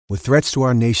With threats to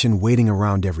our nation waiting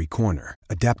around every corner,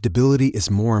 adaptability is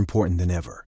more important than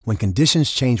ever. When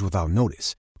conditions change without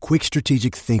notice, quick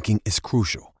strategic thinking is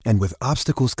crucial. And with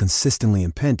obstacles consistently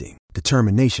impending,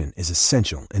 determination is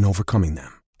essential in overcoming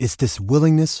them. It's this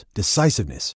willingness,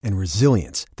 decisiveness, and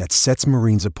resilience that sets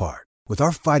Marines apart. With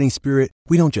our fighting spirit,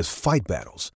 we don't just fight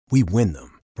battles, we win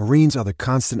them. Marines are the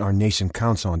constant our nation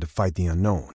counts on to fight the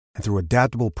unknown. And through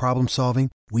adaptable problem solving,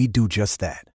 we do just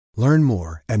that. Learn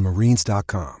more at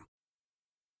marines.com.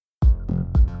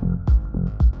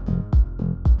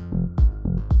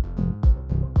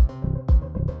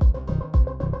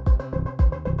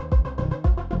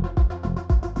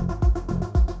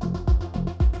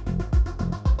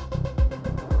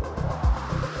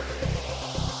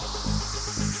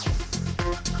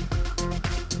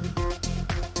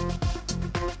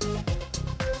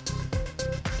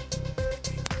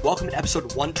 Welcome to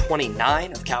episode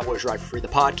 129 of Cowboys Ride for Free, the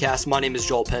podcast. My name is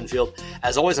Joel Penfield.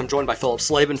 As always, I'm joined by Philip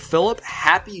Slavin. Philip,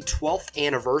 happy 12th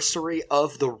anniversary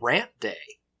of the Rant Day.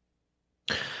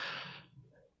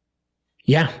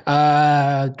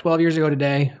 Yeah, 12 years ago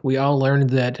today, we all learned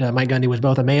that Mike Gundy was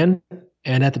both a man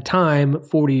and at the time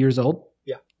 40 years old.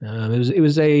 Yeah,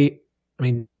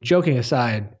 joking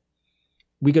aside,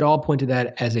 we could all point to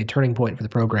that as a turning point for the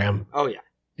program. Oh yeah,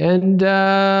 and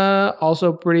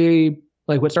also pretty.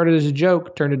 Like what started as a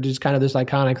joke turned into just kind of this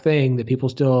iconic thing that people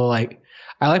still like.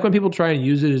 I like when people try and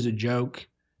use it as a joke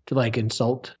to like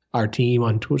insult our team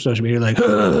on social media.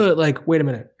 Like, wait a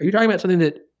minute, are you talking about something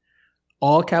that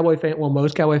most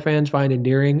Cowboy fans find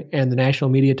endearing, and the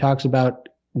national media talks about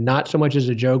not so much as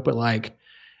a joke, but like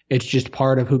it's just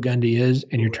part of who Gundy is,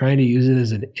 and you're trying to use it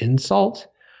as an insult?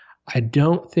 I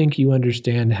don't think you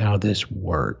understand how this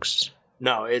works.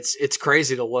 No, it's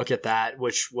crazy to look at that,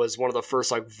 which was one of the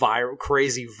first like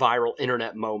crazy viral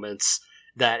internet moments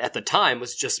that at the time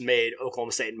was just made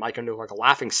Oklahoma State and Mike Gundy like a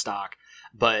laughing stock.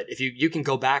 But if you can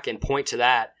go back and point to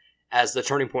that as the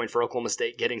turning point for Oklahoma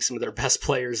State getting some of their best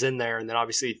players in there, and then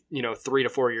obviously 3 to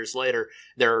 4 years later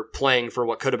they're playing for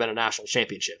what could have been a national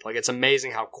championship. Like, it's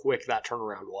amazing how quick that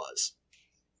turnaround was.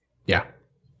 Yeah,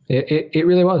 it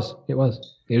really was. It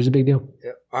was a big deal.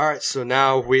 Yeah. All right, so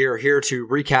now we are here to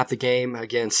recap the game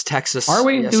against Texas. Are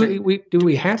we? Yes, do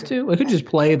we have to? We could just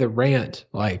play the rant.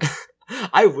 Like,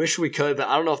 I wish we could, but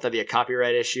I don't know if that'd be a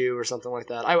copyright issue or something like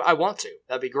that. I want to.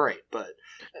 That'd be great, but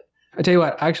I tell you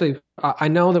what. Actually, I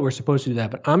know that we're supposed to do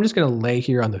that, but I'm just going to lay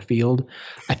here on the field.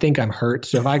 I think I'm hurt,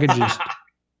 so if I could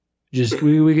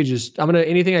we could just. I'm gonna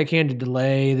anything I can to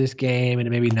delay this game and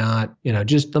maybe not.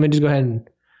 Just let me just go ahead and.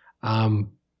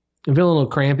 I'm feeling a little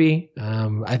crampy.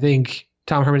 I think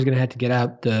Tom Herman's going to have to get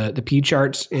out the P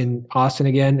charts in Austin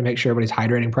again to make sure everybody's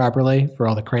hydrating properly for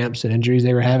all the cramps and injuries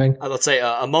they were having. Let's say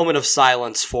a moment of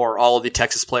silence for all of the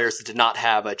Texas players that did not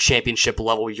have a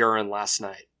championship-level urine last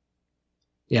night.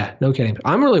 Yeah, no kidding.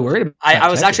 I'm really worried about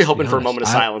I was Texas, actually hoping for a moment of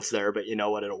silence there, but you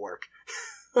know what? It'll work.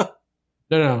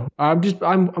 No.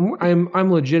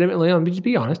 I'm legitimately. I'm just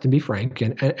be honest and be frank,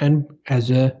 and as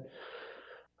a,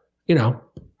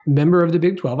 member of the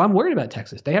Big 12, I'm worried about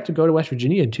Texas. They have to go to West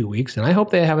Virginia in 2 weeks, and I hope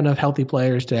they have enough healthy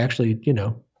players to actually,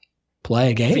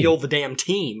 play a game. Field the damn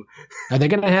team. Are they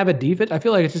going to have a defense? I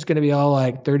feel like it's just going to be all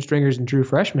like third stringers and true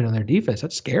freshmen on their defense.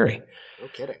 That's scary. No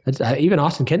kidding. Even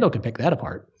Austin Kendall can pick that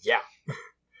apart. Yeah.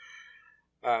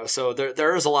 So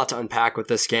there is a lot to unpack with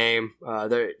this game.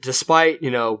 Despite,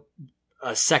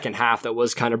 a second half that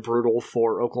was kind of brutal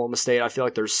for Oklahoma State, I feel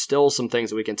like there's still some things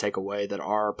that we can take away that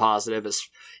are positive, as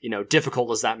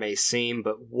difficult as that may seem.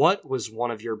 But what was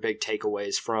one of your big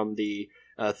takeaways from the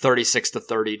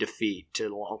 36-30 defeat to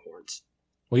the Longhorns?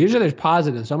 Well, usually there's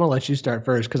positives, so I'm gonna let you start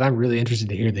first because I'm really interested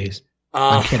to hear these.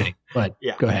 I'm kidding, but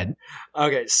yeah. Go ahead.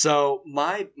 Okay, so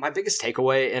my biggest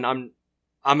takeaway, and I'm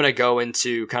gonna go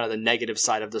into kind of the negative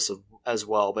side of this as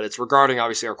well, but it's regarding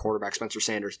obviously our quarterback Spencer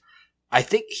Sanders. I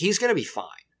think he's going to be fine.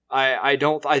 I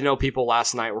know people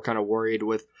last night were kind of worried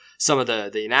with some of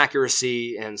the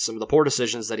inaccuracy and some of the poor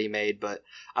decisions that he made, but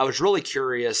I was really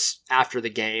curious after the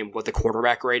game what the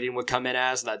quarterback rating would come in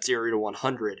as, that 0 to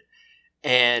 100.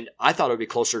 And I thought it would be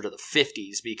closer to the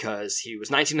 50s because he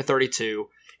was 19 to 32,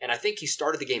 and I think he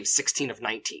started the game 16 of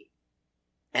 19,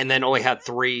 and then only had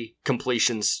 3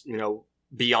 completions,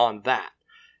 beyond that,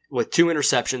 with 2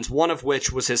 interceptions, one of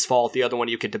which was his fault, the other one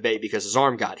you could debate because his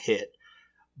arm got hit.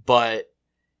 I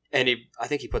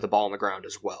think he put the ball on the ground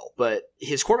as well. But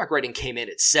his quarterback rating came in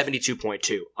at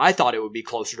 72.2. I thought it would be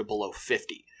closer to below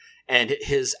 50. And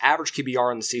his average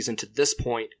QBR in the season to this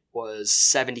point was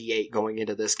 78 going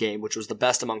into this game, which was the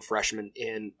best among freshmen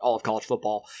in all of college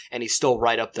football, and he's still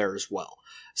right up there as well.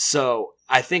 So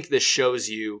I think this shows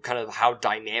you kind of how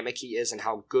dynamic he is and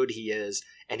how good he is,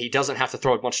 and he doesn't have to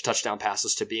throw a bunch of touchdown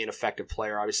passes to be an effective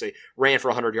player. Obviously, ran for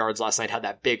 100 yards last night, had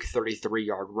that big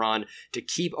 33-yard run to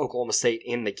keep Oklahoma State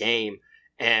in the game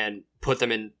and put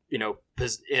them in,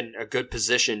 in a good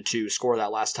position to score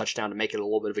that last touchdown to make it a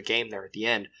little bit of a game there at the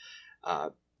end.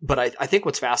 But I think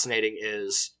what's fascinating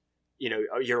is,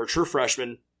 you're a true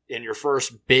freshman in your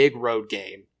first big road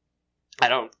game.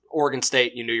 Oregon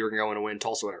State, you knew you were going to win,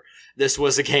 Tulsa, whatever. This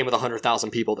was a game with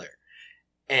 100,000 people there.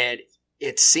 And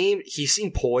he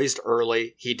seemed poised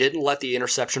early. He didn't let the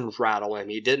interceptions rattle him.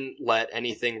 He didn't let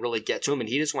anything really get to him. And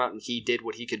he just went out and he did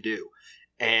what he could do.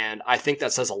 And I think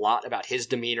that says a lot about his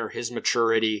demeanor, his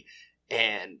maturity,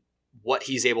 and what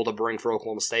he's able to bring for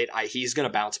Oklahoma State. He's going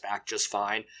to bounce back just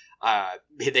fine.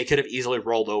 They could have easily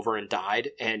rolled over and died,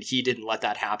 and he didn't let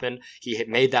that happen. He had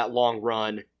made that long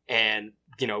run and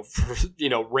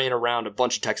ran around a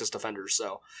bunch of Texas defenders.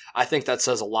 So I think that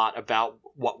says a lot about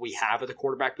what we have at the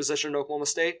quarterback position in Oklahoma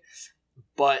State.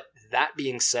 But that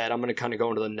being said, I'm going to kind of go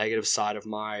into the negative side of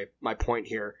my point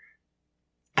here.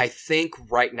 I think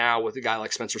right now with a guy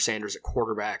like Spencer Sanders at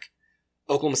quarterback,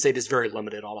 Oklahoma State is very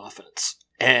limited on offense.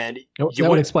 And that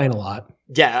would explain a lot.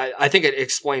 Yeah, I think it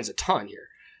explains a ton here.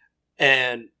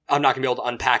 And I'm not going to be able to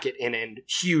unpack it in a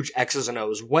huge X's and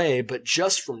O's way, but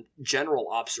just from general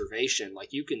observation,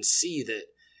 you can see that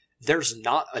there's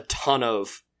not a ton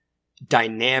of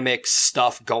dynamic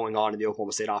stuff going on in the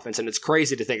Oklahoma State offense. And it's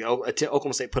crazy to think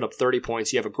Oklahoma State put up 30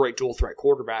 points. You have a great dual threat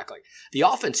quarterback. The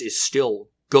offense is still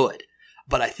good,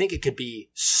 but I think it could be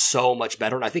so much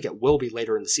better. And I think it will be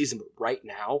later in the season. But right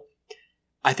now,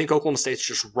 I think Oklahoma State's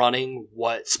just running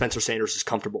what Spencer Sanders is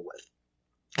comfortable with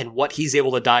and what he's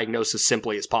able to diagnose as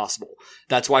simply as possible.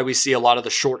 That's why we see a lot of the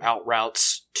short out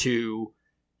routes to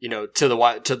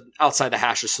outside the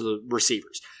hashes to the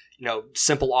receivers.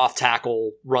 Simple off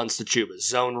tackle runs to Chuba,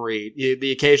 zone read,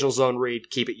 the occasional zone read,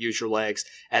 keep it, use your legs.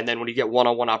 And then when you get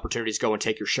one-on-one opportunities, go and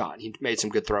take your shot. He made some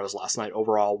good throws last night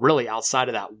overall. Really outside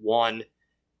of that one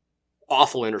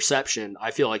awful interception,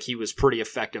 I feel like he was pretty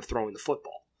effective throwing the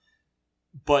football.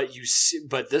 But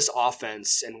this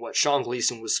offense and what Sean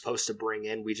Gleason was supposed to bring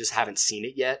in, we just haven't seen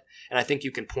it yet. And I think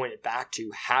you can point it back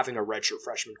to having a redshirt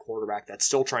freshman quarterback that's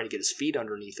still trying to get his feet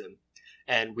underneath him.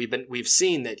 And we've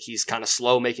seen that he's kind of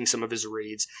slow making some of his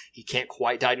reads. He can't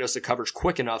quite diagnose the coverage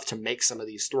quick enough to make some of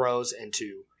these throws and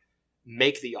to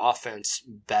make the offense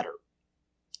better.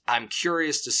 I'm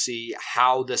curious to see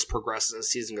how this progresses as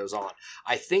the season goes on.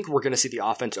 I think we're going to see the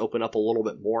offense open up a little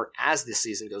bit more as the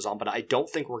season goes on, but I don't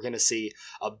think we're going to see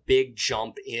a big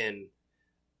jump in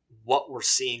what we're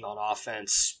seeing on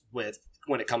offense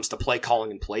when it comes to play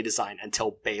calling and play design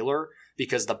until Baylor,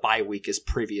 because the bye week is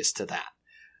previous to that.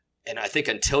 And I think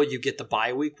until you get the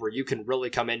bye week where you can really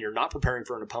come in, you're not preparing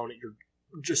for an opponent, you're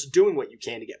just doing what you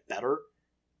can to get better,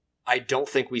 I don't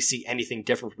think we see anything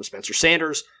different from Spencer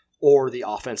Sanders or the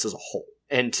offense as a whole.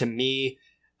 And to me,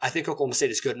 I think Oklahoma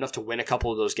State is good enough to win a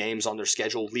couple of those games on their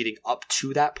schedule leading up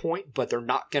to that point, but they're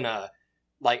not going to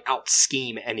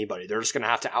out-scheme anybody. They're just going to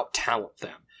have to out-talent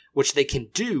them, which they can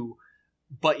do,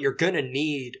 but you're going to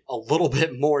need a little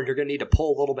bit more, and you're going to need to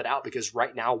pull a little bit out, because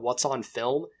right now what's on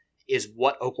film is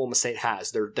what Oklahoma State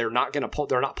has. They're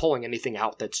not pulling anything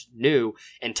out that's new,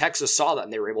 and Texas saw that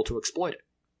and they were able to exploit it.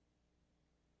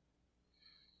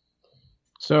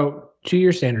 So, to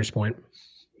your Sanders point,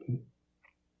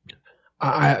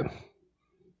 I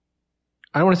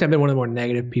don't want to say I've been one of the more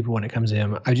negative people when it comes to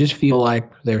him. I just feel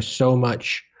like there's a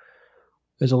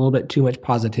little bit too much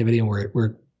positivity,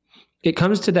 and it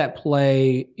comes to that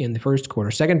play in the first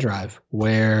quarter, second drive,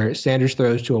 where Sanders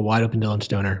throws to a wide open Dylan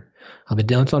Stoner. But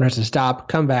Dylan Stoner has to stop,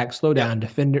 come back, slow down.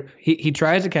 Defender, he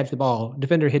tries to catch the ball.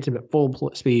 Defender hits him at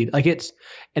full speed,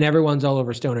 and everyone's all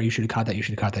over Stoner. You should have caught that. You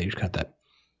should have caught that. You should have caught that.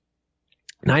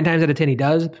 9 times out of 10 he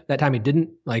does. That time he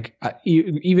didn't.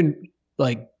 Even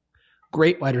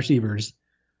great wide receivers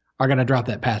are going to drop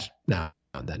that pass now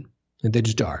and then. They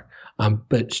just are.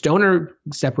 But Stoner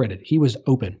separated. He was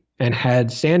open. And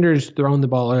had Sanders thrown the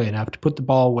ball early enough to put the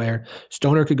ball where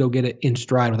Stoner could go get it in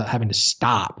stride without having to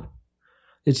stop,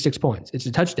 it's 6 points. It's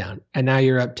a touchdown. And now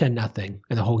you're up 10-0,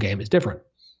 and the whole game is different.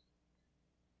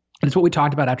 And it's what we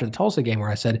talked about after the Tulsa game,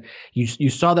 where I said you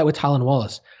saw that with Tylan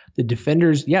Wallace. The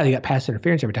defenders, they got pass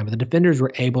interference every time, but the defenders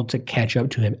were able to catch up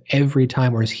to him every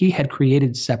time, whereas he had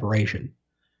created separation.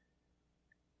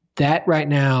 That right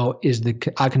now is the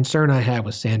concern I have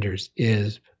with Sanders,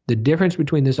 is the difference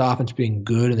between this offense being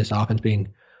good and this offense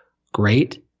being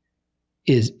great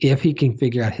is if he can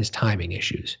figure out his timing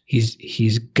issues.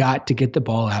 He's got to get the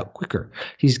ball out quicker.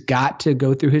 He's got to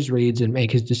go through his reads and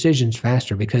make his decisions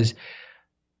faster, because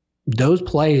those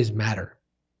plays matter.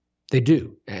 They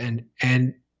do. And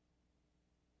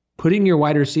putting your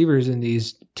wide receivers in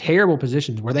these terrible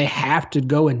positions where they have to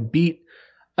go and beat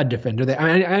a defender.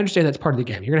 I understand that's part of the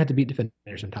game. You're going to have to beat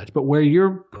defenders sometimes, but where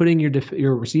you're putting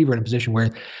your receiver in a position where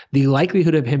the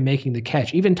likelihood of him making the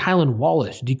catch, even Tylan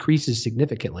Wallace, decreases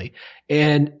significantly,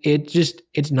 and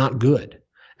it's not good.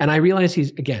 And I realize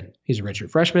he's a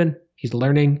redshirt freshman. He's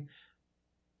learning.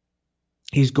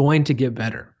 He's going to get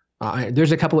better.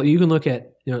 There's a couple you can look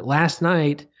at. Last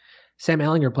night, Sam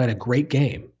Ehlinger played a great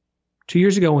game. 2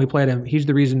 years ago when we played him, he's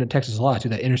the reason that Texas lost, to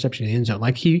that interception in the end zone.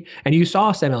 And you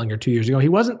saw Sam Ehlinger 2 years ago. He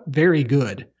wasn't very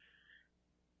good,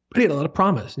 but he had a lot of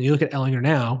promise. And you look at Ehlinger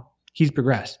now, he's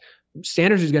progressed.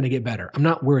 Sanders is going to get better. I'm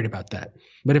not worried about that.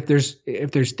 But if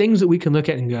there's things that we can look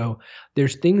at and go,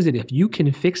 there's things that if you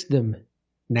can fix them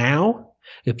now,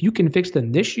 if you can fix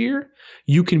them this year,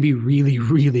 you can be really,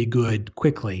 really good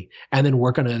quickly, and then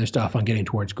work on other stuff on getting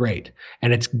towards great.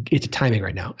 And it's timing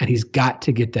right now, and he's got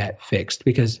to get that fixed,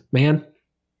 because, man,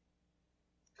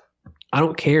 I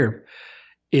don't care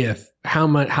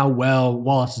how well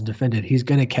Wallace is defended. He's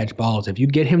going to catch balls. If you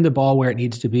get him the ball where it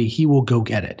needs to be, he will go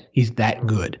get it. He's that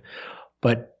good.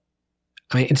 But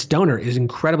and Stoner is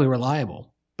incredibly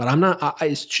reliable. But I'm not.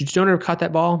 Should Stoner have caught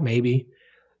that ball? Maybe.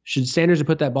 Should Sanders have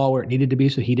put that ball where it needed to be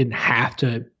so he didn't have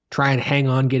to try and hang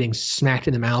on getting smacked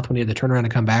in the mouth when he had to turn around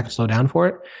and come back and slow down for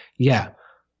it? Yeah.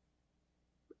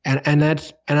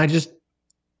 This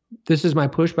is my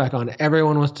pushback on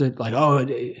everyone wants to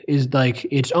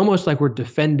it's almost like we're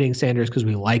defending Sanders because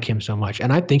we like him so much.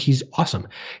 And I think he's awesome.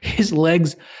 His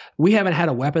legs, we haven't had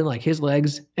a weapon like his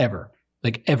legs ever.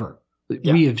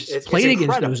 Yeah, we have played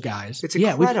against those guys.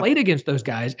 We played against those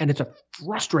guys, and it's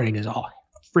frustrating as all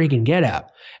freaking get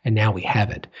out. And now we have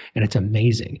it, and it's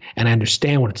amazing. And I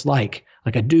understand what it's like.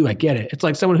 I get it. It's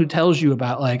like someone who tells you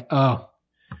about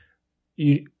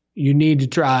you need to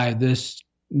try this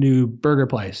new burger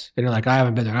place. And you're like, I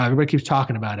haven't been there. Everybody keeps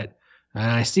talking about it, and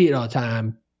I see it all the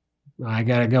time. I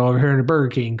got to go over here to Burger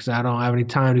King because I don't have any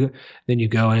time to go. Then you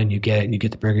go in, you get it, and you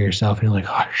get the burger yourself, and you're like,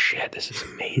 oh shit, this is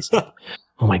amazing.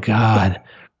 Oh my God.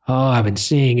 Oh, I've been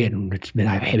seeing it, and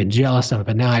I've been jealous of it,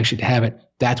 but now I actually have it.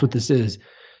 That's what this is.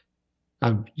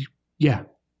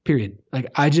 Period.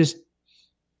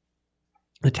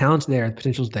 The talent's there, the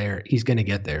potential's there. He's going to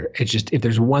get there. It's just, if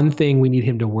there's one thing we need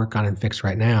him to work on and fix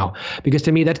right now, because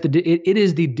to me, it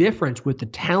is the difference with the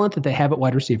talent that they have at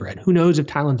wide receiver. And who knows if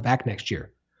Tylan's back next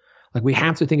year? We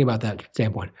have to think about that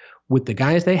standpoint. With the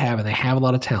guys they have, and they have a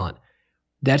lot of talent,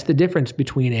 that's the difference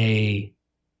between a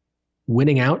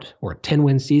winning out or a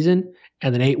 10-win season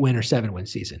and an 8-win or 7-win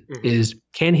season. Mm-hmm. Is,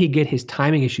 can he get his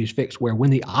timing issues fixed, where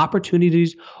when the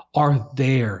opportunities are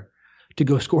there to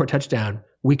go score a touchdown,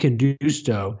 we can do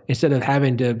so instead of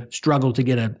having to struggle to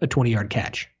get a 20-yard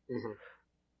catch. Mm-hmm.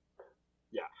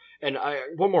 Yeah. And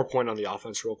one more point on the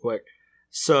offense real quick.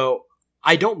 So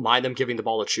I don't mind them giving the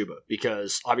ball to Chuba,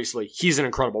 because obviously he's an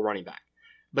incredible running back.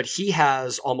 But he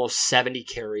has almost 70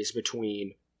 carries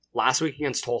between last week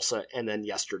against Tulsa and then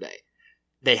yesterday.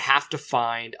 They have to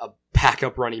find a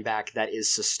backup running back that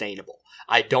is sustainable.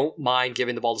 I don't mind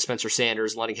giving the ball to Spencer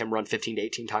Sanders and letting him run 15 to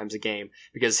 18 times a game,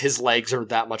 because his legs are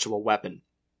that much of a weapon.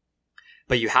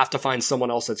 But you have to find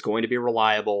someone else that's going to be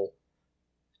reliable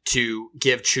to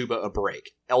give Chuba a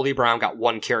break. LD Brown got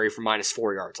one carry for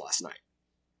 -4 yards last night.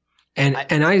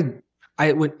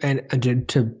 I went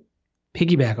to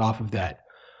piggyback off of that,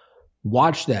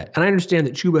 watch that. And I understand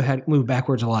that Chuba had moved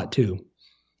backwards a lot too.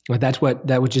 But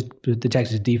that was just the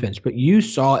Texas defense. But you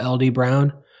saw LD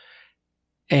Brown,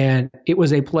 and it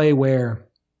was a play where,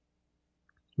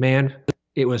 man,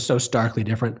 it was so starkly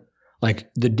different.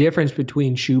 The difference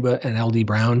between Chuba and LD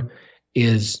Brown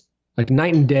is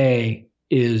night and day,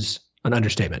 is an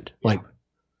understatement.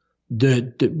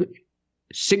 The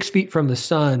 6 feet from the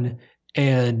sun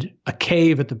and a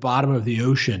cave at the bottom of the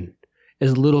ocean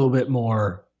is a little bit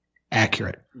more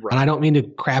accurate. Right. And I don't mean to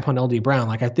crap on LD Brown.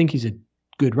 I think he's a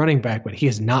good running back, but he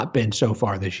has not been so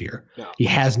far this year. No. He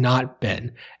has not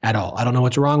been at all. I don't know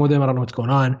what's wrong with him. I don't know what's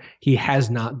going on. He has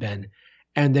not been.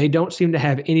 And they don't seem to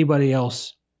have anybody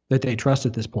else that they trust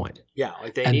at this point. Yeah,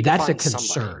 they and need that's to find a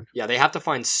concern. Somebody. Yeah, they have to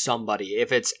find somebody.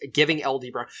 If it's giving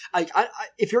LD Brown,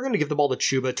 if you're going to give the ball to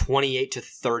Chuba 28 to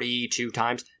 32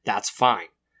 times, that's fine.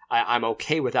 I'm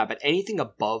okay with that. But anything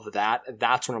above that,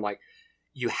 that's when I'm like,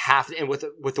 you have to. And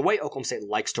with the way Oklahoma State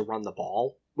likes to run the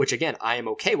ball, which again I am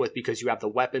okay with, because you have the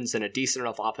weapons and a decent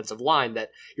enough offensive line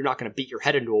that you're not going to beat your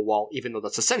head into a wall, even though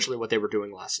that's essentially what they were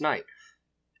doing last night.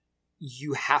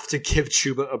 you have to give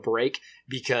Chuba a break,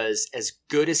 because as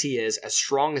good as he is, as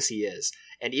strong as he is,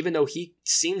 and even though he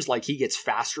seems like he gets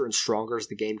faster and stronger as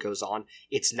the game goes on,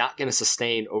 it's not going to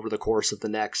sustain over the course of the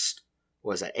next,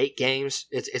 8 games?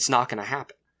 It's not going to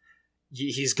happen.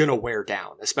 He's going to wear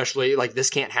down, especially like this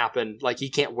can't happen. Like he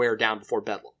can't wear down before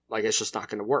Bedlam. Like it's just not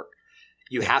going to work.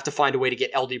 You have to find a way to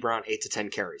get LD Brown 8 to 10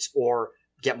 carries, or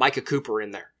get Micah Cooper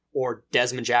in there, or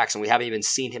Desmond Jackson. We haven't even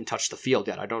seen him touch the field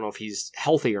yet. I don't know if he's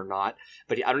healthy or not,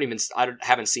 but I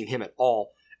haven't seen him at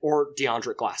all. Or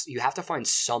DeAndre Glass. You have to find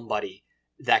somebody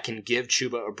that can give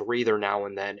Chuba a breather now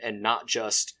and then, and not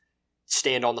just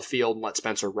stand on the field and let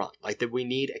Spencer run. Like that, we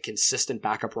need a consistent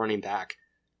backup running back.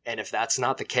 And if that's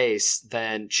not the case,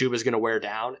 then Chuba's going to wear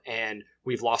down, and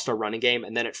we've lost our running game,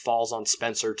 and then it falls on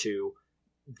Spencer to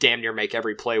damn near make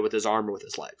every play with his arm or with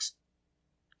his legs.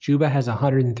 Chuba has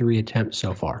 103 attempts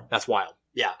so far. That's wild.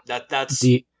 Yeah, that's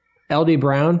the LD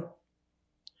Brown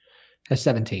has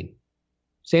 17.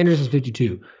 Sanders has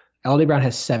 52. LD Brown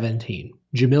has 17.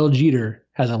 Jamil Jeter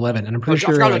has 11, and I'm pretty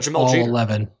sure like all Jeter.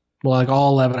 11. Well, like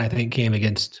all 11, I think came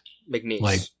against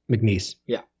McNeese.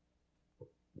 Yeah.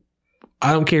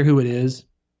 I don't care who it is,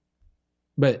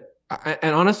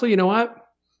 and honestly, you know what?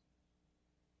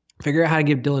 Figure out how to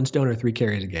give Dylan Stoner 3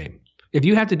 carries a game. If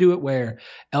you have to do it where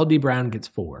LD Brown gets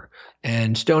 4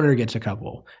 and Stoner gets a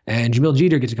couple and Jamil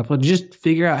Jeter gets a couple, just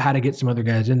figure out how to get some other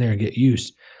guys in there and get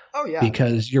use. Oh yeah.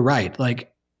 Because you're right.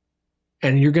 Like,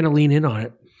 and you're going to lean in on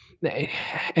it.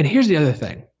 And here's the other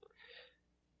thing.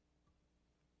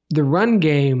 The run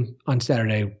game on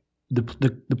Saturday,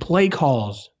 the play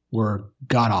calls were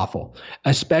god awful,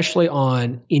 especially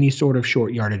on any sort of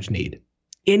short yardage need.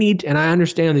 And I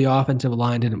understand the offensive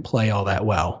line didn't play all that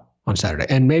well on Saturday.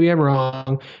 And maybe I'm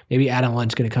wrong. Maybe Adam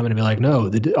Lunt's going to come in and be like, no,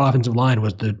 the offensive line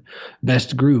was the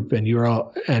best group, and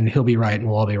and he'll be right and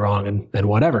we'll all be wrong and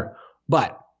whatever.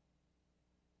 But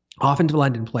offensive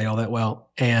line didn't play all that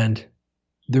well. And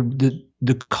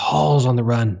the calls on the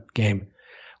run game,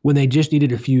 when they just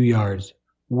needed a few yards,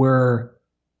 were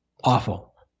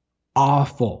awful.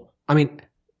 Awful. I mean,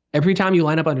 every time you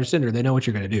line up under center, they know what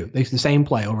you're going to do. It's the same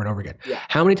play over and over again. Yeah.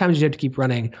 How many times do you have to keep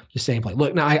running the same play?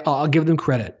 Look, now I'll give them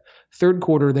credit. Third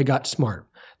quarter, they got smart.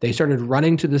 They started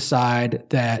running to the side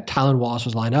that Tylan Wallace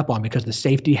was lined up on, because the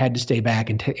safety had to stay back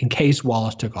in case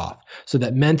Wallace took off. So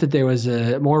that meant that there was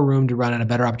more room to run and a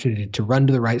better opportunity to run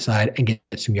to the right side and get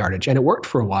some yardage. And it worked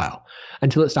for a while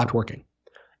until it stopped working.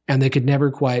 And they could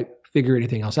never quite figure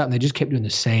anything else out. And they just kept doing the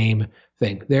same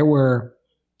thing.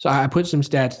 So I put some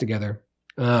stats together.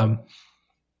 10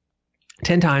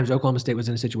 times Oklahoma State was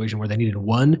in a situation where they needed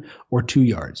 1 or 2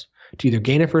 yards to either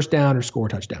gain a first down or score a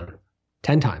touchdown.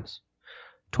 10 times.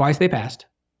 Twice they passed.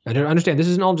 I don't understand. This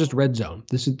isn't all just red zone.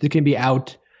 It can be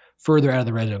further out of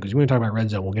the red zone, because we're going to talk about red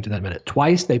zone. We'll get to that in a minute.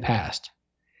 Twice they passed.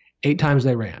 8 times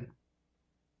they ran.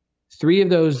 3 of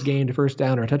those gained a first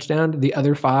down or a touchdown. The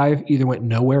other 5 either went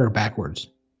nowhere or backwards.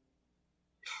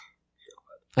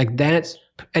 Like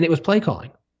and it was play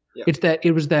calling. Yeah.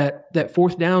 It was that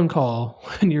fourth down call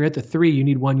when you're at the 3, you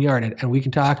need 1 yard, and we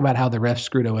can talk about how the refs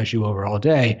screwed OSU over all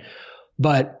day,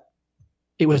 but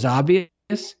it was obvious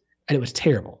and it was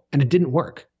terrible, and it didn't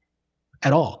work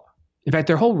at all. In fact,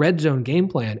 their whole red zone game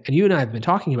plan, and you and I have been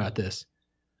talking about this,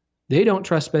 they don't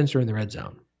trust Spencer in the red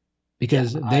zone,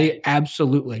 because they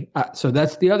absolutely. So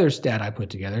that's the other stat I put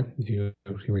together. Here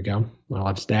we go. I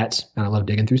love stats, and I love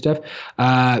digging through stuff.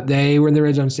 They were in the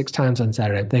red zone 6 times on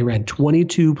Saturday. They ran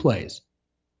 22 plays.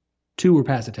 2 were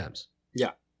pass attempts.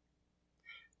 Yeah.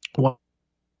 One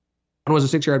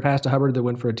was a 6-yard pass to Hubbard that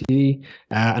went for a TD.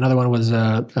 Another one was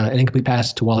an incomplete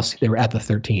pass to Wallace. They were at the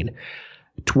 13.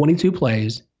 22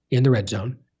 plays in the red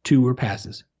zone. 2 were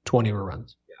passes. 20 were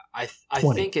runs. I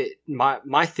think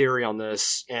my theory on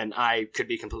this, and I could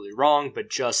be completely wrong, but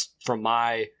just from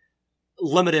my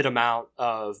limited amount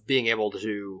of being able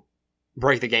to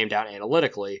break the game down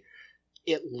analytically,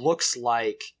 it looks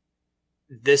like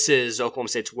this is Oklahoma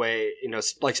State's way.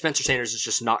 Like Spencer Sanders is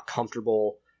just not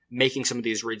comfortable making some of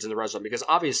these reads in the red zone, because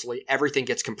obviously everything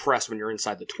gets compressed when you're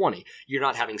inside the 20. You're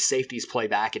not having safeties play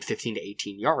back at 15 to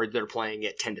 18 yards. They're playing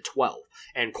at 10 to 12.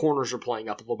 And corners are playing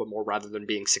up a little bit more rather than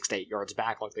being 6 to 8 yards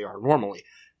back like they are normally.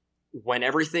 When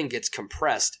everything gets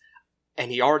compressed,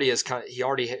 and he already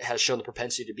has shown the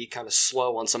propensity to be kind of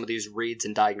slow on some of these reads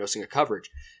and diagnosing a coverage,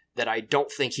 that I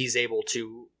don't think he's able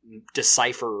to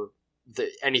decipher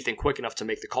anything quick enough to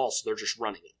make the call, so they're just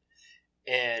running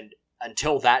it. And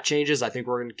until that changes, I think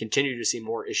we're going to continue to see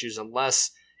more issues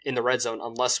in the red zone,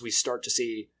 unless we start to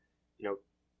see,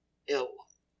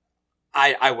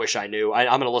 I wish I knew.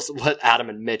 I'm going to let Adam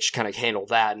and Mitch kind of handle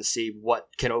that and see what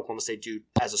can Oklahoma State do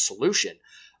as a solution.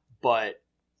 But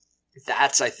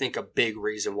that's, I think, a big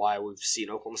reason why we've seen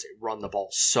Oklahoma State run the ball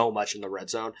so much in the red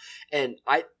zone. And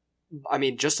I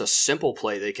mean, just a simple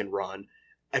play they can run.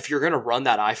 If you're going to run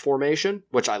that I formation,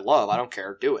 which I love, I don't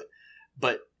care, do it.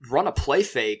 But run a play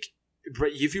fake.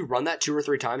 If you run that 2 or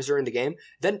 3 times during the game,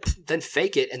 then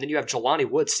fake it, and then you have Jelani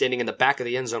Woods standing in the back of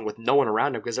the end zone with no one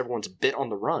around him because everyone's bit on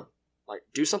the run. Like,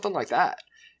 do something like that.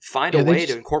 Find a way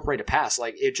to incorporate a pass.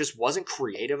 Like, it just wasn't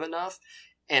creative enough.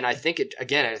 And I think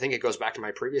it goes back to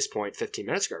my previous point 15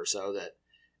 minutes ago or so, that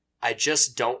I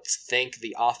just don't think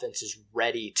the offense is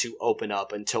ready to open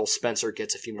up until Spencer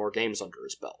gets a few more games under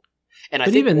his belt. And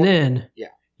but even then,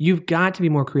 you've got to be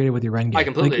more creative with your run game. I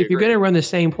completely agree. If you're going to run the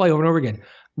same play over and over again,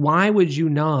 why would you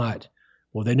not?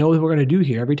 Well, they know what we're going to do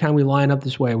here. Every time we line up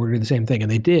this way, we're going to do the same thing.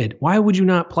 And they did. Why would you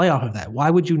not play off of that? Why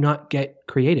would you not get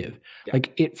creative? Yeah.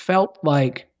 Like, it felt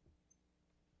like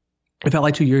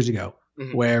 2 years ago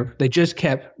where they just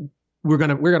kept, we're going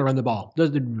to run the ball.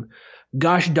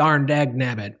 Gosh darn dag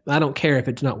nabbit. I don't care if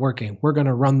it's not working. We're going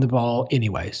to run the ball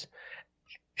anyways.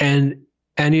 And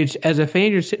it's, as a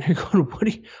fan, you're sitting here going,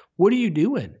 what are you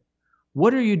doing?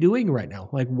 What are you doing right now?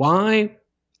 Like, why?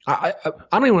 I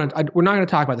don't even want to. We're not going to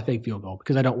talk about the fake field goal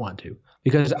because I don't want to.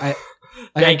 Because I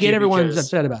get everyone's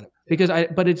upset about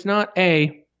it. But it's not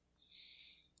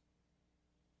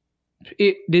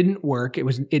it didn't work. It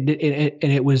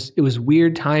was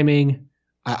weird timing.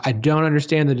 I don't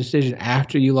understand the decision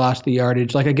after you lost the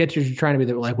yardage. Like, I get you're trying to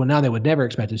be like, well, now they would never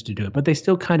expect us to do it, but they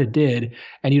still kind of did.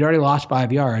 And you'd already lost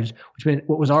 5 yards, which meant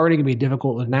what was already going to be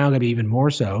difficult was now going to be even more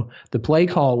so. The play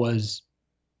call was,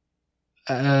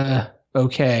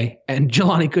 okay. And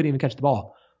Jelani couldn't even catch the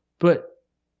ball, but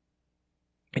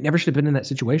it never should have been in that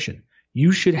situation.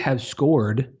 You should have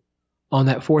scored on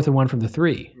that 4th and 1 from the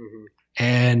 3.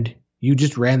 And you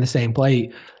just ran the same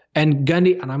play. And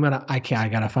Gundy, and I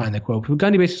gotta find the quote. But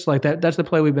Gundy basically like that. That's the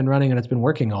play we've been running, and it's been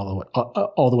working all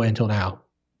the way until now.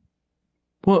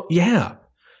 Well, yeah,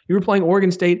 you were playing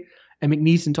Oregon State and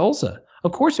McNeese and Tulsa.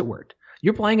 Of course it worked.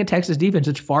 You're playing a Texas defense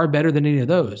that's far better than any of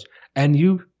those. And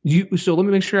so let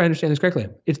me make sure I understand this correctly.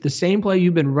 It's the same play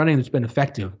you've been running that's been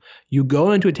effective. You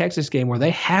go into a Texas game where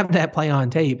they have that play on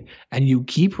tape, and you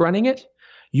keep running it.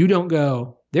 You don't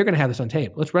go, they're going to have this on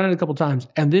tape. Let's run it a couple times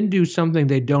and then do something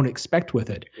they don't expect with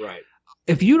it. Right.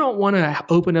 If you don't want to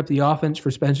open up the offense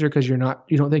for Spencer because you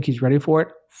don't think he's ready for it,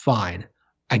 fine.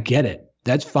 I get it.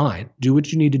 That's fine. Do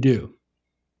what you need to do.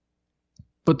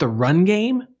 But the run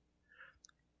game,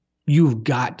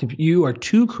 you are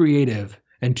too creative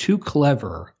and too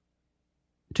clever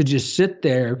to just sit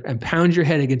there and pound your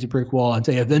head against a brick wall and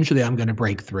say, eventually I'm going to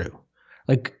break through.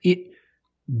 Like,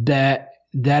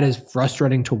 that is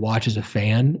frustrating to watch as a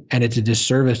fan, and it's a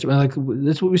disservice to, like,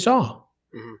 that's what we saw.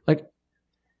 Like,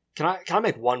 can I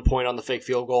make one point on the fake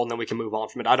field goal, and then we can move on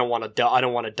from it? I don't want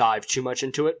to dive too much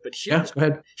into it, but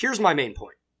here's my main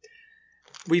point.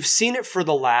 We've seen it for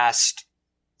the last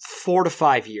 4 to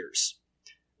 5 years.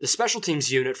 The special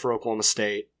teams unit for Oklahoma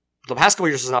State, the past couple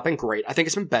years has not been great. I think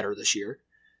it's been better this year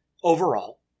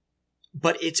overall,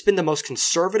 but it's been the most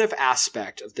conservative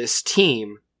aspect of this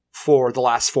team for the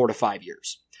last 4 to 5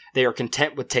 years. They are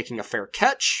content with taking a fair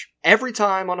catch every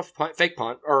time on a fake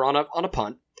punt or on a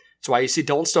punt. It's why you see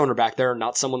Dylan Stoner back there,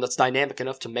 not someone that's dynamic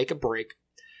enough to make a break.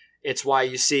 It's why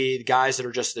you see guys that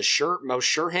are just the most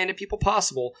sure-handed people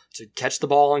possible to catch the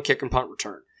ball on kick and punt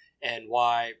return. And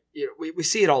why we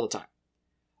see it all the time.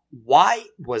 Why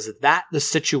was that the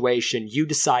situation you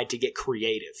decide to get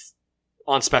creative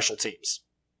on special teams?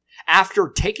 After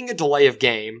taking a delay of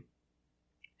game,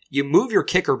 you move your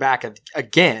kicker back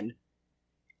again,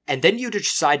 and then you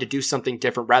decide to do something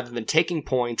different rather than taking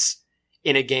points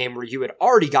in a game where you had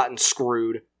already gotten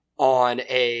screwed on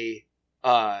a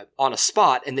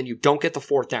spot, and then you don't get the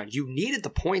 4th down. You needed the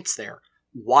points there.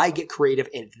 Why get creative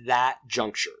in that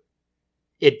juncture?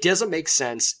 It doesn't make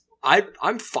sense.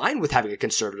 I'm fine with having a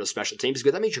conservative special teams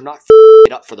because that means you're not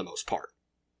it up for the most part.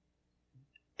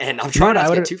 And I'm trying not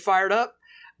to get too fired up.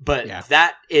 But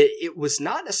it was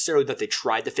not necessarily that they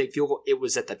tried the fake field goal. It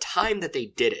was at the time that they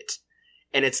did it.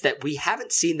 And it's that we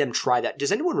haven't seen them try that.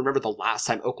 Does anyone remember the last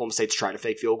time Oklahoma State's tried a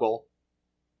fake field goal?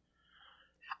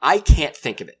 I can't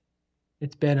think of it.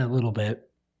 It's been a little bit.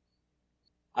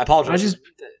 I apologize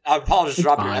for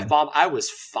dropping your F-bomb. I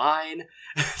was fine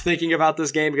thinking about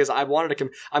this game because I wanted to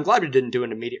I'm glad we didn't do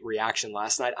an immediate reaction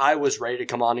last night. I was ready to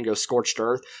come on and go scorched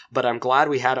earth, but I'm glad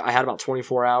I had about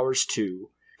 24 hours to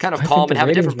kind of calm and have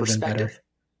a different perspective.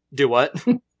 Do what?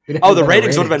 The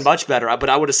ratings would have been much better, but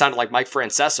I would have sounded like Mike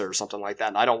Francesa or something like that,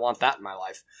 and I don't want that in my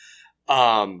life.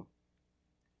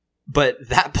 But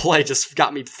that play just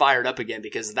got me fired up again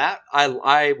because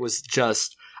I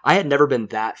I had never been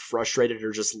that frustrated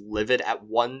or just livid at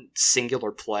one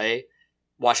singular play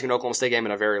watching an Oklahoma State game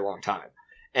in a very long time.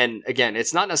 And again,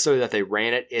 it's not necessarily that they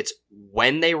ran it, it's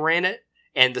when they ran it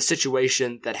and the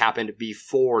situation that happened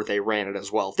before they ran it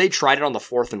as well. If they tried it on the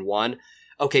 4th and 1,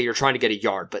 okay, you're trying to get a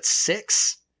yard, but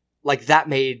 6? Like, that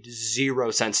made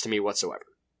zero sense to me whatsoever.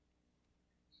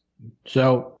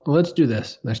 So let's do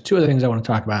this. There's 2 other things I want to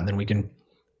talk about, and then we can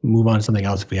move on to something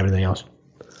else if we have anything else.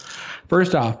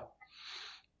 First off,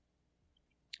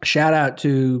 shout out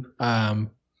to the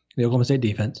Oklahoma State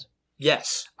defense.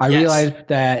 Yes. I realized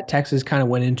that Texas kind of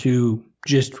went into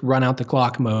just run out the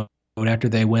clock mode after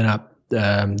they went up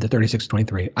the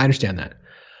 36-23. I understand that.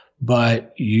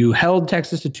 But you held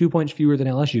Texas to 2 points fewer than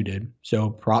LSU did, so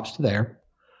props to there.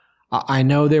 I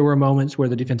know there were moments where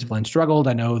the defensive line struggled.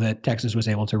 I know that Texas was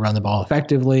able to run the ball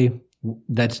effectively.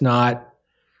 That's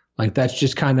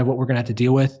just kind of what we're going to have to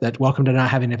deal with. That's welcome to not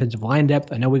having defensive line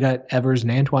depth. I know we got Evers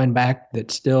and Antwine back.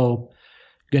 That's still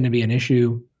going to be an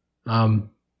issue. And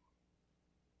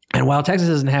while Texas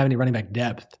doesn't have any running back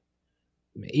depth,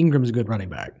 Ingram's a good running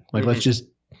back.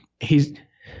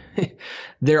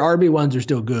 Their RB1s are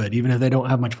still good, even if they don't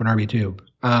have much for an RB2.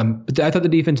 But I thought the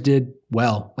defense did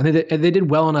well. I think they did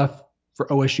well enough for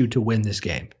OSU to win this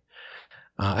game.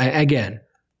 Again,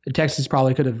 Texas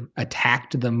probably could have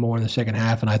attacked them more in the second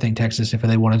half, and I think Texas, if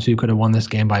they wanted to, could have won this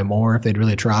game by more if they'd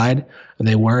really tried, and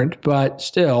they weren't. But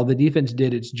still, the defense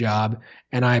did its job,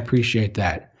 and I appreciate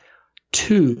that.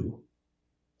 2,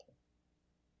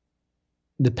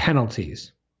 the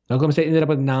penalties. Oklahoma State ended up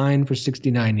with 9 for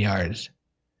 69 yards.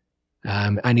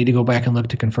 I need to go back and look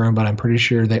to confirm, but I'm pretty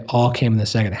sure they all came in the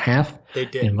second half. They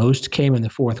did. And most came in the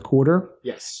fourth quarter.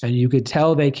 Yes. And you could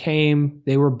tell they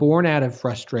were born out of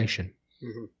frustration.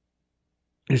 Mm-hmm.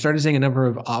 You started seeing a number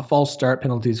of false start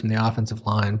penalties from the offensive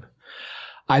line.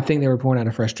 I think they were born out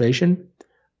of frustration.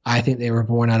 I think they were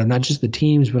born out of not just the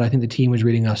teams, but I think the team was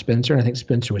reading off Spencer, and I think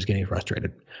Spencer was getting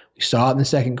frustrated. We saw it in the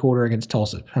second quarter against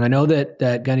Tulsa. And I know that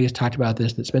Gundy has talked about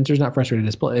this, that Spencer's not frustrated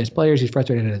as players, he's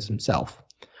frustrated as himself.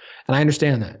 And I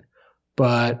understand that.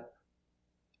 But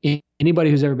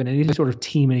anybody who's ever been in any sort of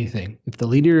team anything, if the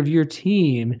leader of your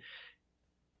team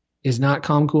is not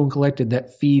calm, cool, and collected,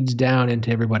 that feeds down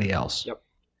into everybody else.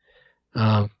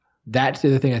 Yep. That's the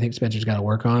other thing I think Spencer's got to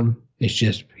work on. It's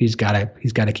just he's got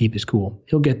to keep his cool.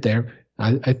 He'll get there.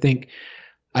 I think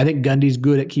Gundy's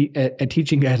good at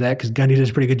teaching guys that, because Gundy does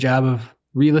a pretty good job of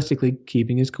realistically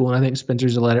keeping his cool. And I think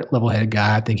Spencer's a level-headed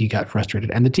guy. I think he got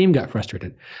frustrated, and the team got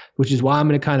frustrated, which is why I'm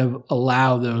going to kind of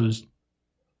allow those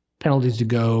penalties to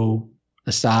go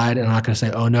aside. And I'm not going to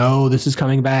say, oh no, this is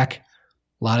coming back.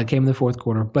 A lot of it came in the fourth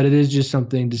quarter, but it is just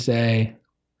something to say.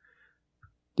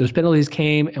 Those penalties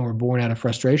came and were born out of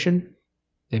frustration.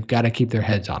 They've got to keep their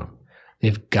heads on them.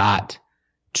 They've got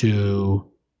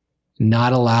to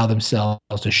not allow themselves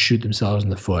to shoot themselves in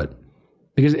the foot.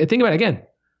 Because think about it again.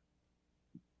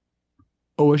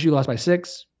 OSU lost by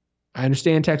 6. I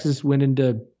understand Texas went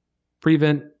into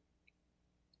prevent,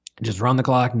 just run the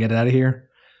clock and get it out of here.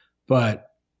 But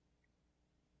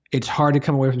it's hard to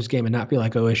come away from this game and not feel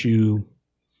like OSU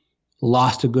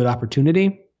lost a good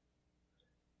opportunity.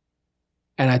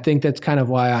 And I think that's kind of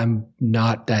why I'm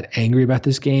not that angry about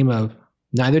this game. Of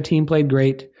neither team played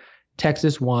great.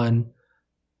 Texas won.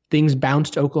 Things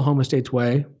bounced Oklahoma State's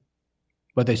way,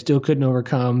 but they still couldn't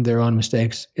overcome their own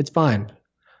mistakes. It's fine.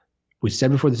 We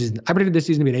said before the season, I predicted this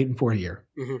season to be an 8-4 year.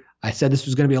 Mm-hmm. I said this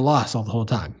was going to be a loss all the whole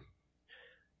time.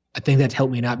 I think that's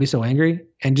helped me not be so angry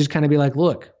and just kind of be like,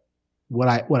 look, what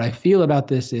I feel about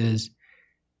this is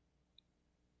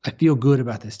I feel good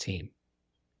about this team.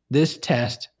 This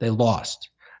test, they lost,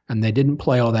 and they didn't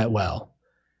play all that well.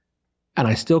 And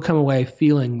I still come away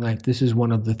feeling like this is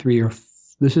one of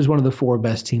the 4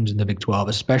 best teams in the Big 12,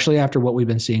 especially after what we've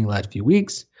been seeing the last few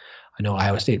weeks. I know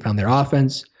Iowa State found their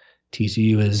offense.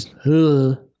 TCU is,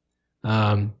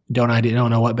 don't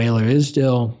know what Baylor is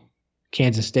still.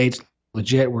 Kansas State's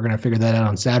legit. We're going to figure that out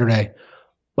on Saturday.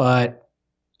 But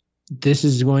this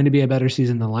is going to be a better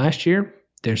season than last year.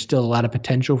 There's still a lot of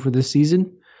potential for this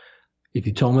season. If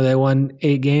you told me they won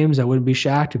 8 games, I wouldn't be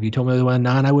shocked. If you told me they won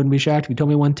 9, I wouldn't be shocked. If you told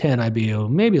me they won 10, I'd be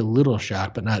maybe a little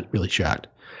shocked, but not really shocked.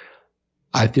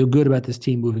 I feel good about this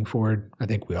team moving forward. I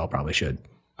think we all probably should.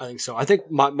 I think so. I think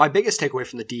my biggest takeaway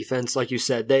from the defense, like you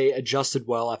said, they adjusted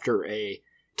well after a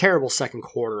terrible second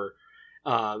quarter.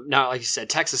 Now, like you said,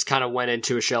 Texas kind of went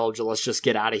into a shell of let's just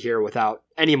get out of here without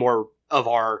any more of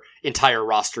our entire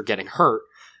roster getting hurt,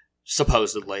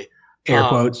 supposedly. Air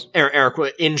quotes.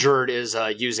 Injured is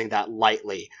using that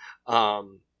lightly. I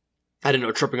didn't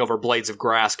know tripping over blades of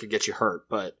grass could get you hurt,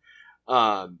 but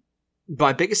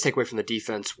my biggest takeaway from the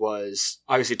defense was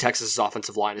obviously Texas's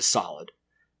offensive line is solid.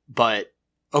 but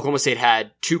Oklahoma State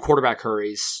had 2 quarterback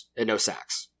hurries and no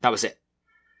sacks. That was it.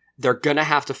 They're going to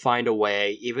have to find a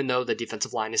way, even though the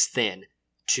defensive line is thin,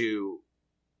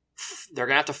 they're going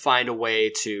to have to find a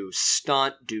way to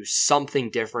stunt, do something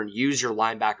different, use your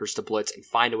linebackers to blitz, and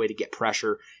find a way to get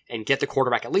pressure and get the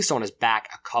quarterback at least on his back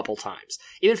a couple times.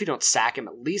 Even if you don't sack him,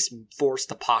 at least force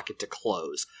the pocket to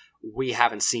close. We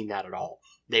haven't seen that at all.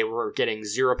 They were getting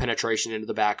 0 penetration into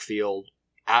the backfield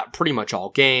at pretty much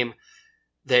all game.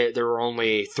 There were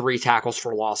only 3 tackles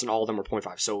for loss, and all of them were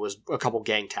 0.5. So it was a couple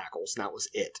gang tackles, and that was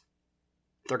it.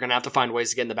 They're going to have to find ways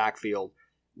to get in the backfield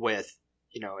with,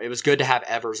 it was good to have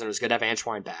Evers and it was good to have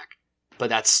Antoine back. But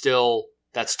that's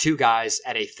 2 guys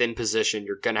at a thin position.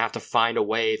 You're going to have to find a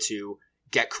way to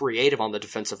get creative on the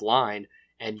defensive line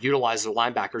and utilize the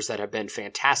linebackers that have been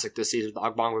fantastic this season with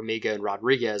Ogbongbemiga and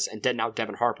Rodriguez, and now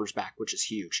Devin Harper's back, which is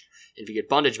huge. And if you get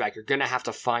Bundage back, you're going to have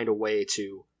to find a way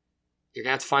to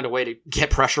get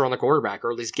pressure on the quarterback,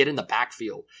 or at least get in the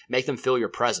backfield, make them feel your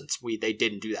presence. They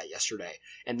didn't do that yesterday.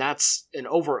 And that's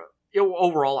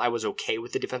overall, I was okay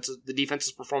with the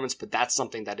defense's performance, but that's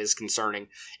something that is concerning.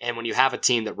 And when you have a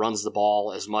team that runs the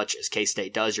ball as much as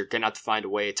K-State does, you're going to have to find a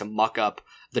way to muck up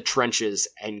the trenches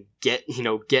and get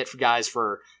guys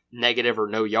for negative or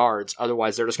no yards.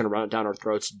 Otherwise, they're just going to run it down our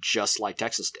throats just like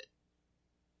Texas did.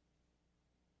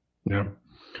 Yeah.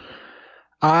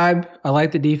 I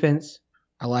like the defense.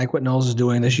 I like what Knowles is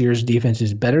doing. This year's defense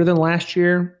is better than last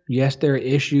year. Yes, there are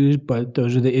issues, but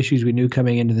those are the issues we knew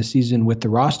coming into the season with the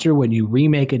roster. When you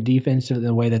remake a defense in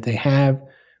the way that they have,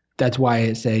 that's why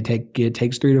it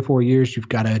takes 3 to 4 years. You've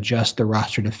got to adjust the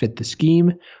roster to fit the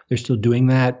scheme. They're still doing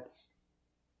that.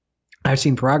 I've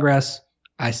seen progress.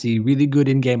 I see really good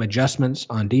in-game adjustments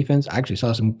on defense. I actually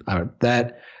saw some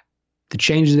the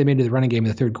changes they made to the running game in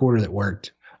the third quarter that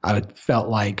worked. I felt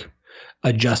like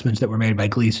adjustments that were made by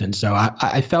Gleason. So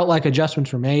I felt like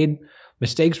adjustments were made.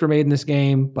 Mistakes were made in this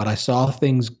game, but I saw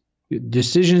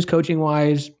decisions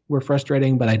coaching-wise were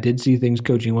frustrating, but I did see things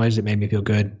coaching-wise that made me feel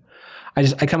good.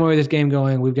 I come away with this game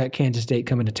going, we've got Kansas State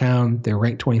coming to town. They're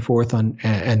ranked 24th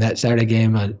and that Saturday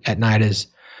game at night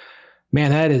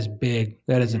that is big.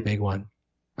 That is a big one.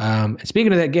 And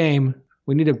speaking of that game,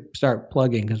 we need to start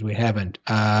plugging because we haven't.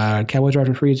 Cowboys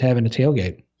Roger Freed's having a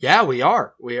tailgate. Yeah, we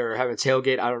are. We are having a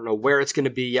tailgate. I don't know where it's going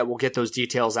to be yet. We'll get those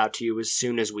details out to you as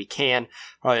soon as we can,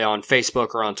 probably on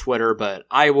Facebook or on Twitter. But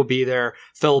I will be there.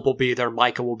 Philip will be there.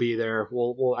 Micah will be there.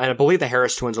 And I believe the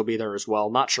Harris twins will be there as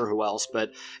well. Not sure who else,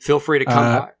 but feel free to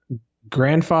come by.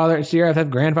 CRFF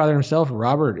grandfather himself,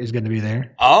 Robert, is going to be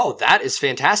there. Oh, that is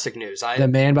fantastic news. The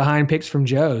man behind Picks from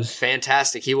Joe's.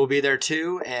 Fantastic. He will be there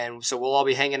too, and so we'll all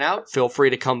be hanging out. Feel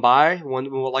free to come by.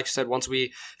 Like I said, once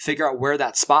we figure out where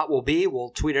that spot will be,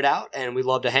 we'll tweet it out, and we'd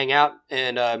love to hang out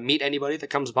and meet anybody that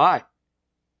comes by.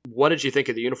 What did you think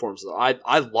of the uniforms, though?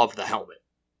 I love the helmet.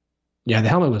 Yeah, the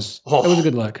helmet was a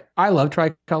good look. I love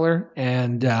tricolor,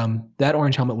 and that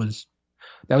orange helmet was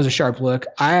a sharp look.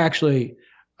 I actually...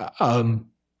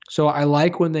 So I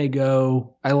like when they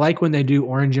do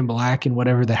orange and black in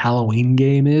whatever the Halloween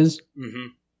game is. Mm-hmm.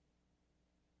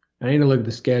 I need to look at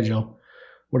the schedule.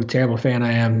 What a terrible fan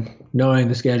I am, knowing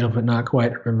the schedule, but not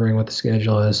quite remembering what the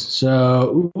schedule is.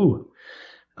 So,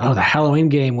 the Halloween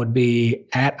game would be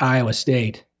at Iowa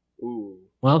State. Ooh.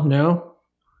 Well, no.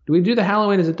 Do we do the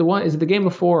Halloween? Is it the game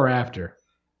before or after?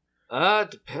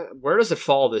 Where does it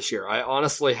fall this year? I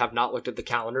honestly have not looked at the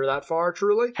calendar that far,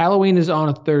 truly. Halloween is on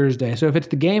a Thursday. So if it's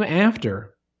the game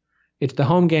after, it's the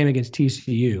home game against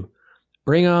TCU.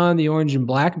 Bring on the orange and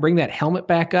black. Bring that helmet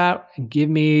back out and give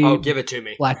me... Oh, give it to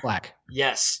me. Black.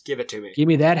 Yes, give it to me. Give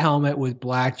me that helmet with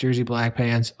black jersey, black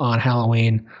pants on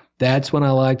Halloween. That's when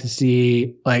I like to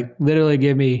see, literally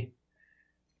give me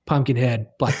Pumpkinhead,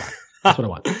 black. That's what I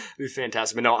want. It'd be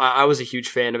fantastic. But no, I was a huge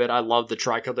fan of it. I love the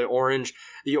tricolor. The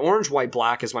orange, white,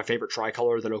 black is my favorite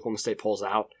tricolor that Oklahoma State pulls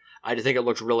out. I think it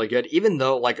looks really good, even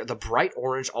though the bright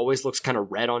orange always looks kind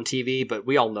of red on TV, but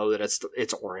we all know that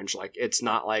it's orange. It's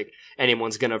not like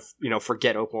anyone's going to,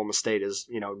 forget Oklahoma State is,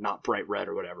 not bright red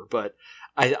or whatever. But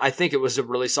I think it was a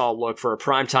really solid look for a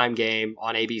primetime game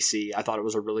on ABC. I thought it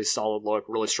was a really solid look,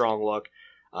 really strong look.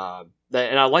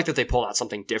 And I like that they pulled out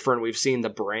something different. We've seen the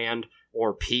brand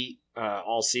or Pete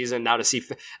all season. Now to see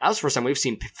that was the first time we've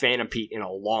seen Phantom Pete in a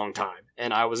long time,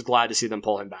 and I was glad to see them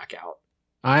pull him back out.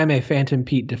 I am a Phantom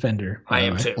Pete defender. I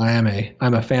am too. I'm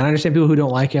a fan. I understand people who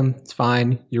don't like him. It's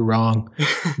fine. You're wrong.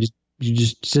 you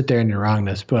just sit there in your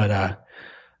wrongness. But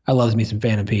I love me some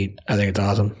Phantom Pete. I think it's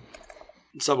awesome.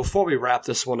 So before we wrap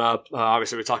this one up,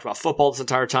 obviously we talked about football this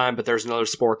entire time, but there's another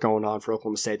sport going on for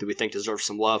Oklahoma State that we think deserves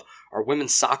some love. Our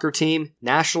women's soccer team,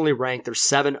 nationally ranked, they're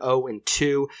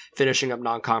 7-0-2, finishing up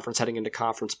non-conference, heading into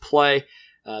conference play.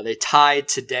 They tied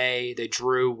today. They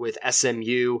drew with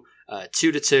SMU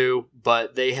 2-2,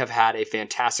 but they have had a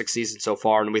fantastic season so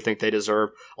far, and we think they deserve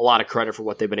a lot of credit for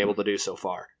what they've been able to do so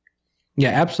far. Yeah,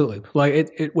 absolutely.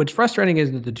 Like what's frustrating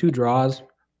is that the two draws,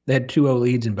 they had 2-0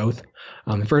 leads in both.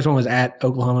 The first one was at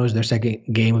Oklahoma. It was their second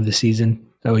game of the season.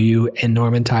 OU and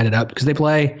Norman tied it up because they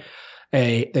play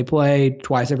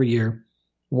twice every year.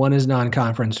 One is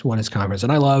non-conference, one is conference.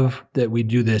 And I love that we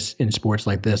do this in sports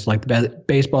like this. Like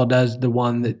baseball does the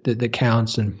one that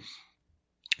counts, and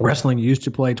wrestling used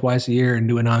to play twice a year and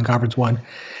do a non-conference one.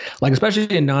 Like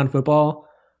especially in non-football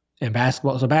and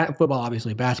basketball. So football,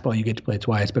 obviously, basketball you get to play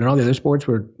twice. But in all the other sports,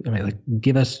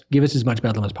 give us as much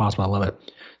bedlam as possible. I love it.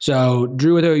 So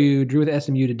drew with OU, drew with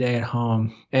SMU today at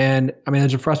home. And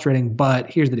those are frustrating, but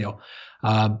here's the deal.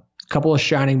 Couple of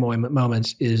shining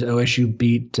moments is OSU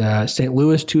beat St.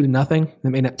 Louis 2-0. That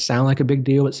may not sound like a big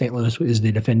deal, but St. Louis is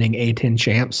the defending A-10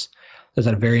 champs. That's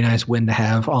a very nice win to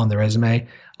have on the resume.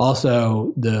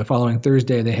 Also, the following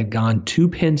Thursday, they had gone to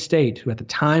Penn State, who at the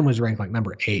time was ranked like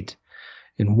number 8,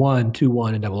 and won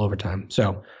 2-1 in double overtime.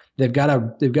 So they've got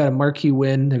a marquee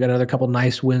win. They've got another couple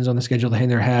nice wins on the schedule to hang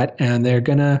their hat, and they're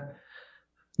gonna.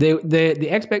 The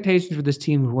expectations for this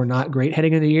team were not great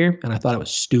heading into the year, and I thought it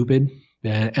was stupid.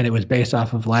 And it was based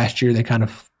off of last year. They kind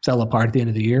of fell apart at the end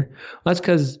of the year. Well, that's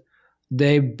because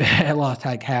they had lost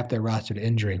like half their roster to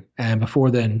injury. And before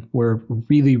then, were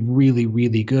really, really,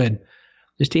 really good.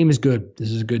 This team is good. This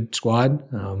is a good squad.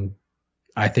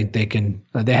 I think they can.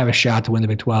 They have a shot to win the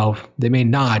Big 12. They may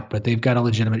not, but they've got a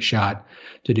legitimate shot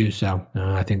to do so.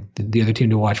 I think the other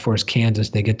team to watch for is Kansas.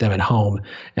 They get them at home,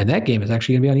 and that game is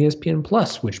actually going to be on ESPN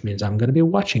Plus, which means I'm going to be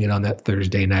watching it on that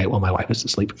Thursday night while my wife is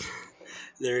asleep.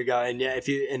 There you go. And yeah,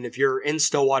 if you're in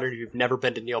Stillwater and you've never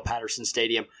been to Neil Patterson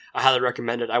Stadium, I highly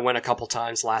recommend it. I went a couple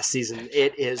times last season.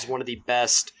 It is one of the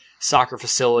best soccer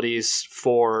facilities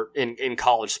in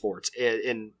college sports,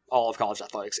 in all of college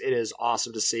athletics. It is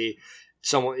awesome to see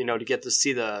someone, to get to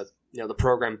see the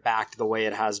program back to the way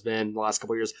it has been the last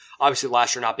couple of years. Obviously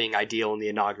last year not being ideal in the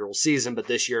inaugural season, but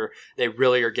this year they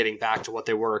really are getting back to what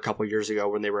they were a couple of years ago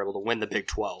when they were able to win the Big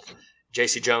 12.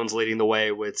 J.C. Jones leading the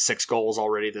way with 6 goals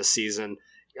already this season.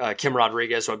 Kim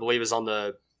Rodriguez, who I believe is on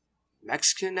the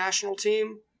Mexican national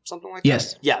team, something like that.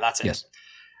 Yes. Yeah, that's it. Yes.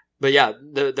 But yeah,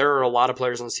 there are a lot of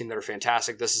players on this team that are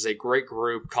fantastic. This is a great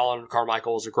group. Colin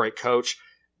Carmichael is a great coach.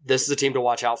 This is a team to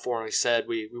watch out for. And like I said,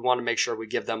 we want to make sure we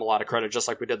give them a lot of credit, just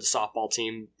like we did the softball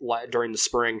team during the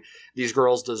spring. These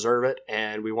girls deserve it,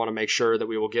 and we want to make sure that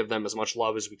we will give them as much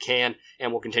love as we can,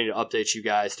 and we'll continue to update you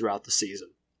guys throughout the season.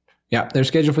 Yeah, their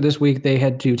schedule for this week, they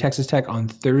head to Texas Tech on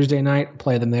Thursday night,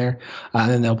 play them there,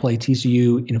 and then they'll play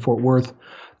TCU in Fort Worth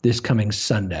this coming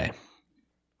Sunday.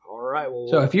 All right. Well,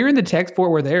 so if you're in the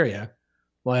Fort Worth area,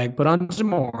 put on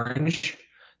some orange,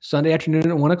 Sunday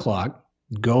afternoon at 1 o'clock,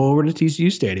 go over to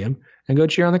TCU Stadium and go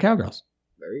cheer on the Cowgirls.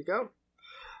 There you go.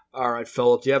 All right,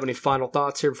 Philip, do you have any final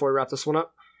thoughts here before we wrap this one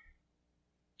up?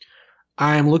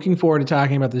 I am looking forward to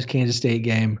talking about this Kansas State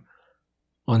game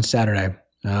on Saturday.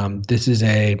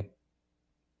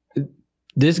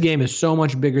 This game is so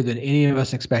much bigger than any of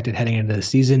us expected heading into the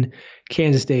season.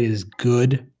 Kansas State is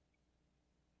good.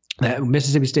 That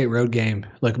Mississippi State road game,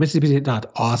 Mississippi State's not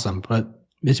awesome, but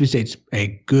Mississippi State's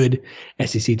a good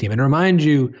SEC team. And to remind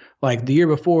you, the year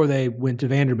before they went to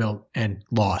Vanderbilt and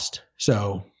lost.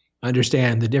 So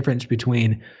understand the difference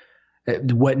between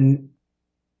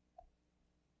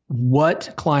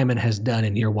what Kleiman has done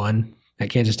in year one at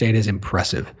Kansas State is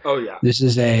impressive. Oh yeah. This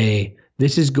is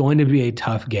going to be a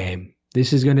tough game.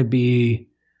 This is going to be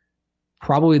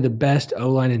probably the best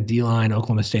O-line and D-line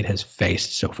Oklahoma State has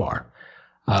faced so far.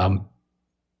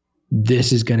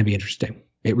 This is going to be interesting.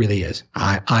 It really is.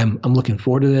 I'm looking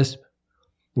forward to this.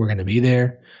 We're going to be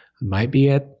there. Might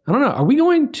be I don't know. Are we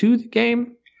going to the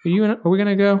game? Are we going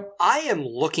to go? I am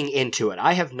looking into it.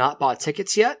 I have not bought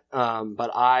tickets yet,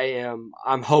 but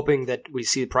I'm hoping that we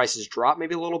see the prices drop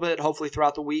maybe a little bit, hopefully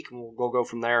throughout the week, and we'll go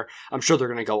from there. I'm sure they're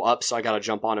going to go up, so I got to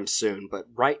jump on them soon. But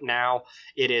right now,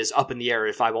 it is up in the air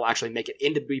if I will actually make it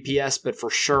into BPS, but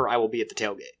for sure I will be at the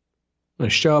tailgate. I'm going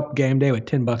to show up game day with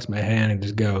 $10 in my hand and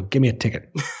just go, give me a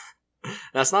ticket.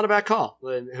 That's not a bad call.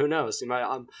 Who knows?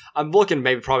 I'm looking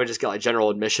maybe probably just get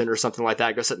general admission or something like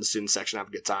that. Go sit in the student section, have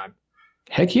a good time.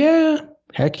 Heck yeah.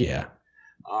 Heck yeah.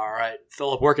 All right.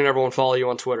 Philip, where can everyone follow you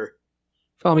on Twitter?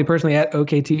 Follow me personally at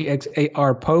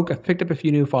OKTXARPoke. I've picked up a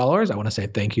few new followers. I want to say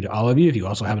thank you to all of you. If you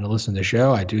also happen to listen to the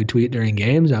show, I do tweet during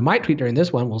games. I might tweet during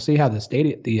this one. We'll see how the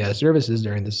service is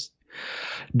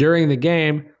during the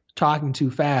game. Talking too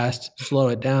fast. Slow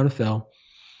it down, Phil.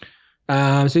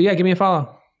 So yeah, give me a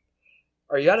follow.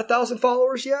 Are you at 1,000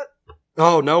 followers yet?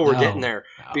 Oh no, we're No. getting there.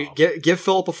 No. Give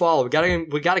Philip a follow. We got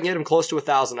to get him close to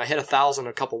 1,000. I hit 1,000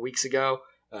 a couple weeks ago.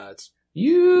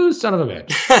 You son of a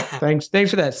bitch.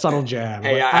 Thanks for that subtle jab.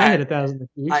 Hey, I hit 1,000 a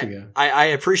few weeks ago. I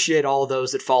appreciate all of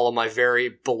those that follow my very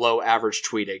below average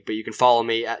tweeting, but you can follow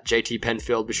me at JT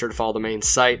Penfield. Be sure to follow the main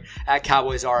site at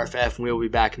Cowboys RFF, and we will be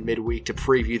back midweek to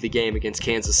preview the game against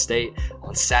Kansas State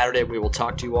on Saturday. We will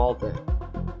talk to you all then.